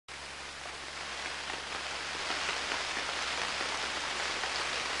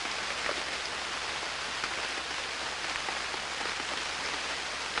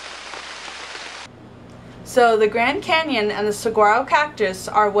So the Grand Canyon and the saguaro cactus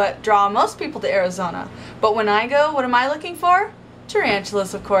are what draw most people to Arizona. But when I go, what am I looking for?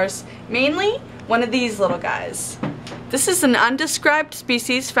 Tarantulas, of course. Mainly one of these little guys. This is an undescribed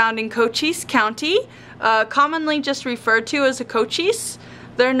species found in Cochise County, commonly just referred to as a Cochise.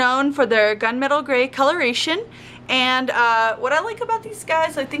 They're known for their gunmetal gray coloration, and what I like about these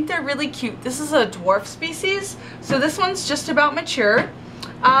guys, I think they're really cute. This is a dwarf species, so this one's just about mature.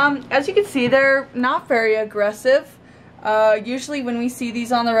 As you can see, they're not very aggressive. Usually when we see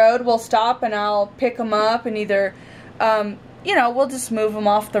these on the road, we'll stop and I'll pick them up and either, you know, we'll just move them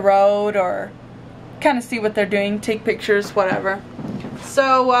off the road or kind of see what they're doing, take pictures, whatever.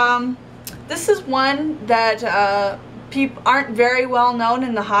 So this is one that people aren't very well known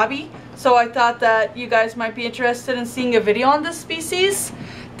in the hobby, so I thought that you guys might be interested in seeing a video on this species.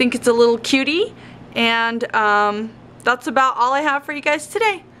 I think it's a little cutie, and that's about all I have for you guys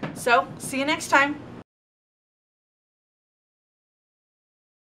today. So see you next time.